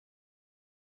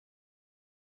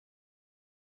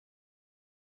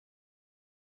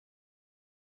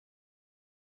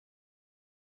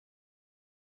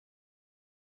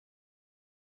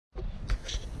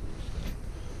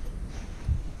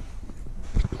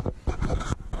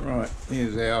Right,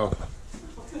 here's our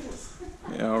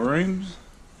rooms.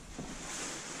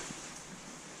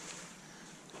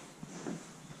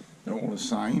 They're all the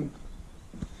same.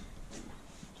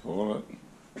 Toilet,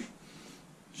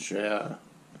 shower,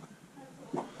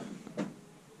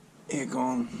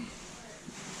 aircon.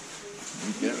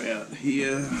 Go out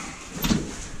here.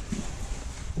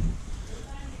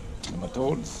 My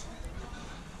toilets.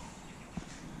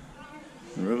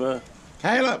 River.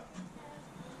 Caleb!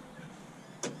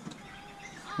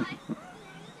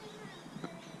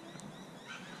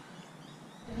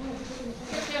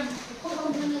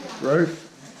 Roof.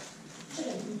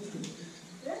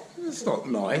 It's not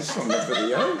nice on the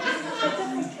video.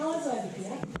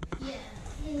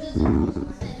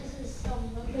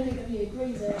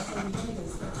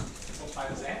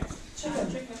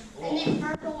 And then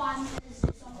purple one is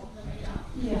something.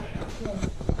 Yeah.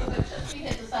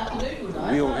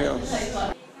 Wheelhouse.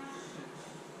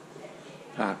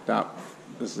 Parked up.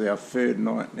 This is our third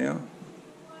night now.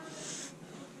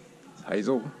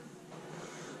 Hazel.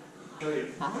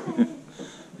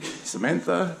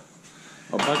 Samantha.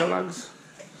 Or Buggerlugs.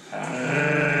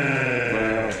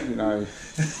 Well, you know,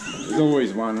 there's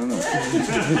always one, isn't it?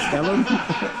 Ellen.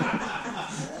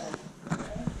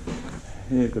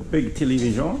 Yeah, the big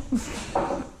television.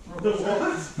 The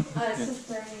what?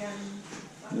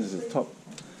 This is a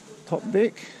top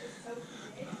deck.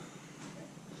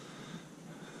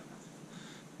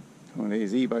 Oh,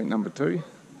 there's E-boat number 2.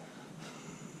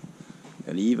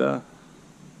 A lever.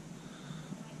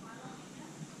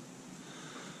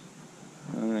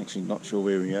 I'm actually not sure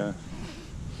where we are.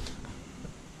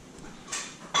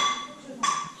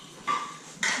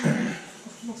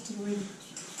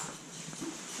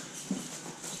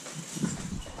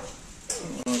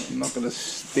 I'm not going to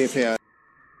step out.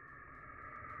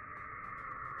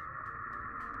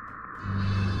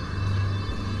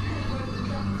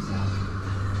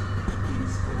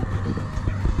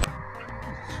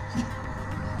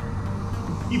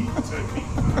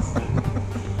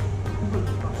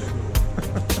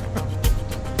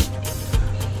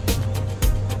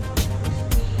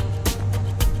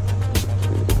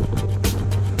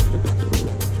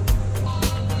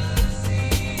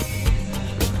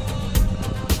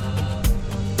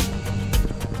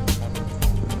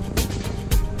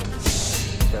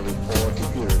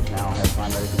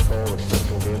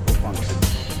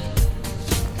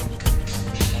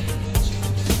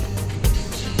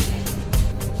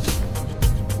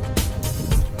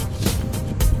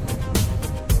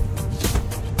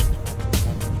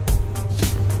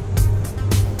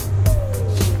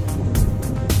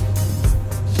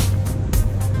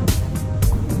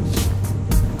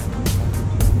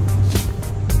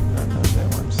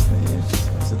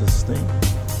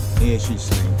 Yeah, she's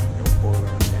steam. It'll boil on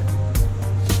there.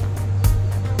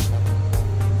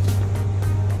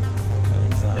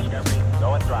 Go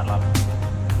and throttle up.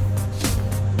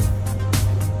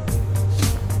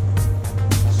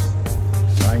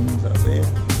 Trains up there.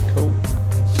 Cool.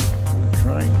 The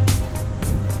train.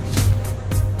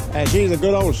 Hey, she's a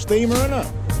good old steamer, isn't it?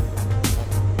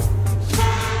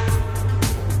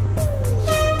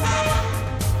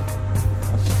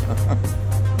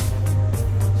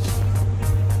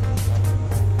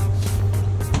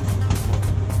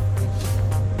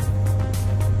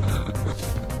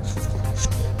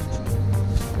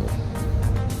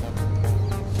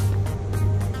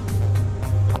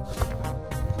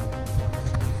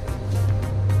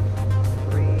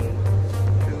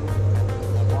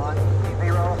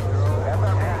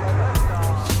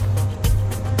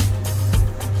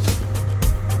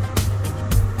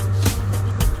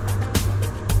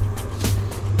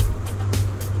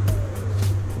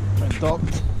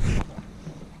 Docked.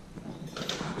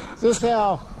 Is this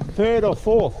our third or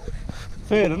fourth?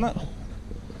 Third, isn't it?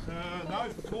 No,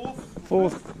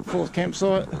 fourth. Fourth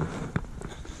campsite.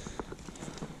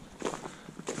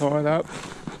 Fired up.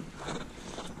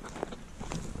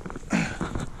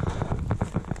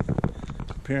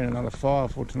 Preparing another fire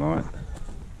for tonight.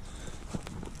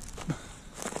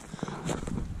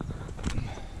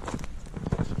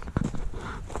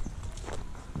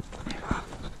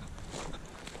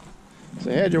 So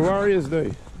how'd your warriors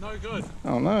do? No good.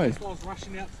 Oh no. That's why I was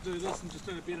rushing out to do this and just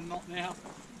doing a bit of knot now.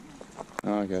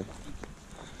 Oh, okay.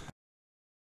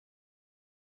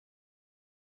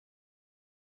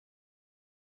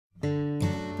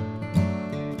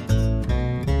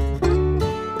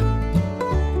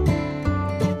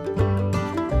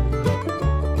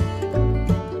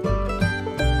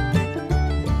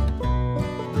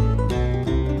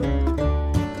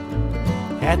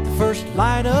 At the first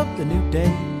light of the new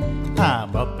day,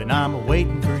 I'm up and I'm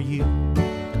waiting for you.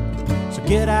 So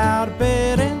get out of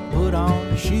bed and put on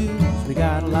your shoes. We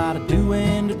got a lot of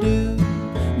doing to do.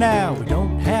 Now we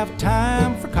don't have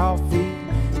time for coffee,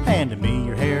 and to me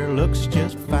your hair looks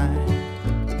just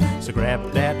fine. So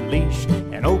grab that leash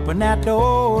and open that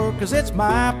door, 'cause it's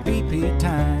my pee-pee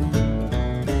time.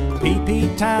 Pee-pee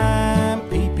time,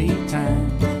 pee-pee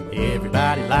time.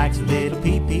 Everybody likes a little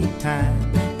pee-pee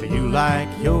time. But you like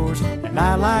yours and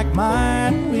I like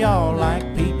mine. We all like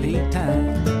pee-pee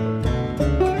time.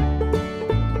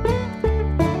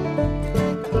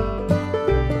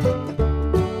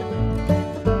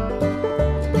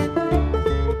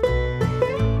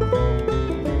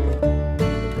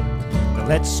 Now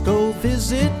let's go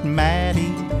visit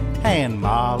Maddie and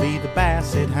Molly the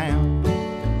Basset Hound.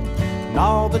 And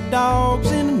all the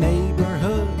dogs in the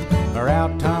neighborhood are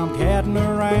out tomcatting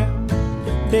around.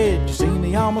 Did you see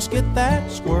me almost get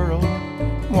that squirrel?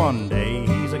 One day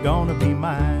he's gonna be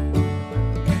mine.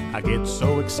 I get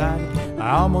so excited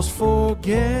I almost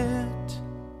forget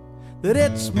that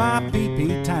it's my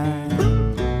pee-pee time.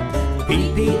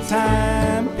 Pee-pee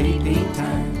time, pee-pee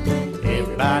time.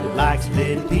 Everybody likes a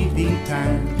little pee-pee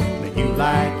time. But you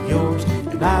like yours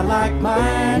and I like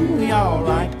mine. We all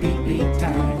like pee-pee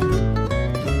time.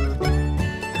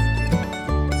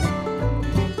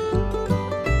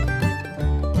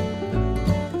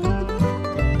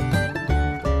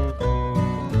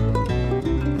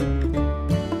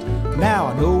 Now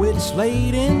I know it's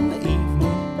late in the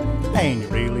evening and you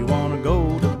really want to go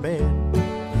to bed.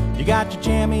 You got your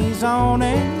jammies on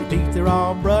and your teeth are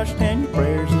all brushed and your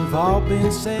prayers have all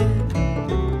been said.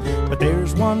 But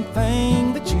there's one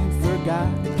thing that you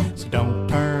forgot, so don't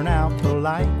turn out the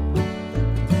light.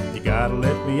 You gotta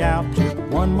let me out just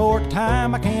one more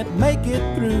time. I can't make it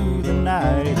through the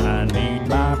night. I need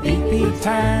my pee-pee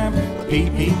time,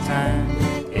 pee-pee time.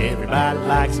 Everybody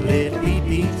likes a little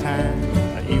pee-pee time.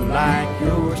 You like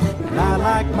yours and I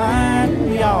like mine.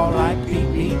 We all like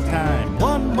pee-pee time.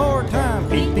 One more time.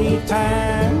 Pee-pee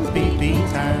time, pee-pee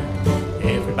time.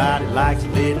 Everybody likes a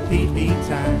little pee-pee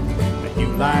time. But you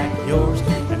like yours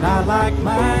and I like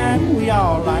mine. We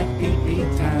all like pee-pee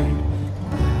time.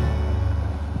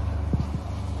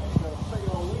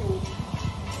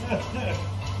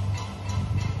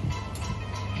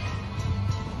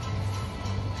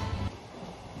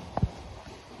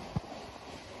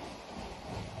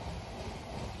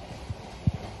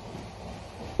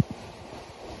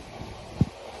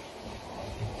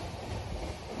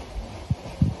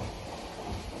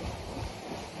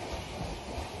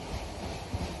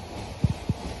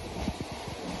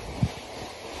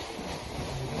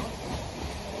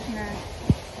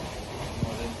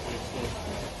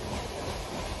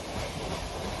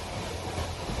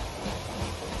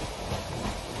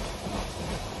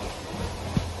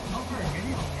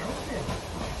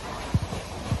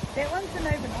 That one's an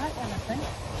overnight one, I think.